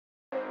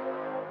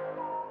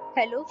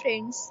Hello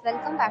friends,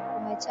 welcome back to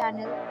my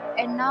channel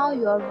and now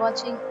you are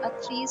watching a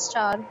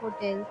 3-star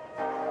hotel.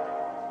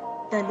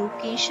 The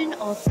location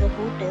of the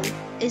hotel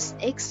is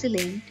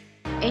excellent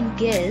and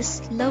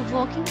guests love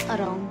walking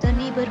around the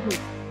neighborhood.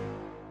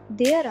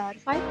 There are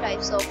 5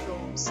 types of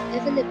rooms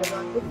available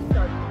on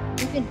booking.com.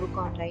 You can book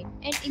online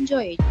and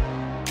enjoy it.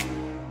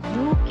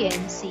 You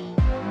can see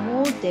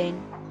more than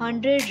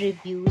 100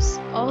 reviews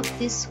of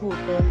this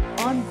hotel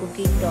on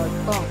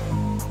booking.com.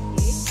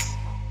 Its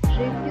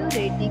review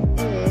rating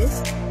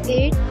is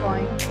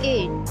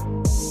 8.8,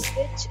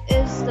 which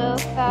is the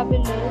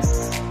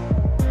fabulous.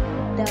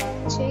 The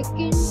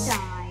check-in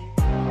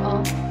time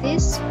of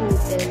this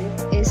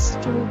hotel is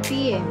 2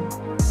 p.m.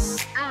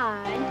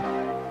 and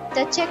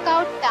the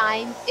checkout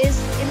time is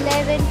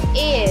 11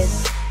 a.m.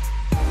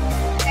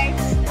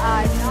 Pets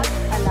are not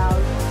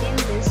allowed in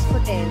this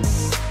hotel.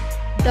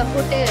 The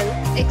hotel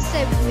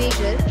accepts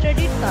major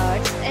credit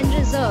cards and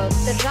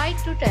reserves the right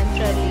to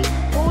temporarily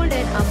hold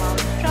an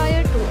amount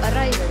prior to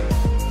arrival.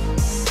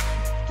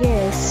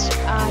 Guests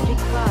are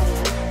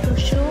required to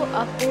show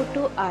a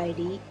photo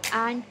ID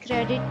and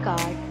credit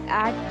card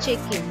at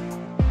check-in.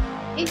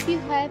 If you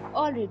have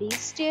already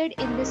stayed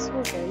in this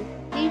hotel,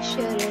 please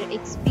share your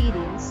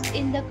experience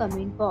in the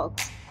comment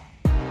box.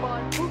 For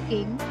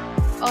booking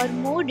or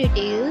more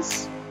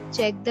details,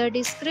 check the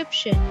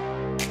description.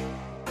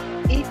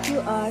 If you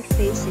are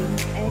facing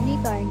any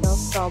kind of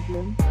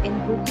problem in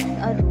booking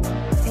a room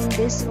in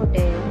this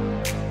hotel,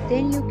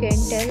 then you can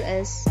tell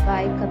us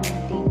by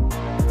commenting.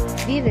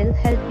 We will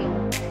help you.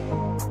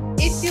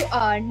 If you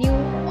are new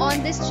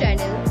on this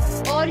channel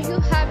or you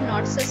have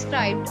not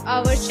subscribed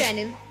our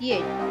channel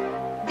yet,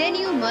 then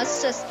you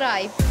must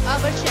subscribe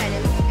our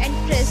channel and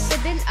press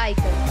the bell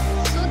icon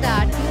so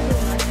that you do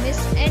not miss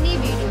any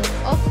video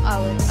of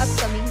our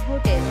upcoming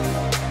hotel.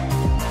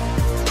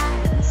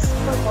 Thanks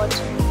for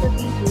watching the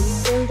video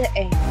till the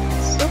end.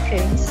 So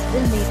friends,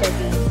 we'll meet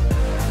again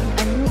in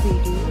a new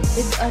video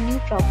with a new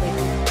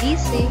property. Be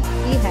safe,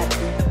 be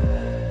happy.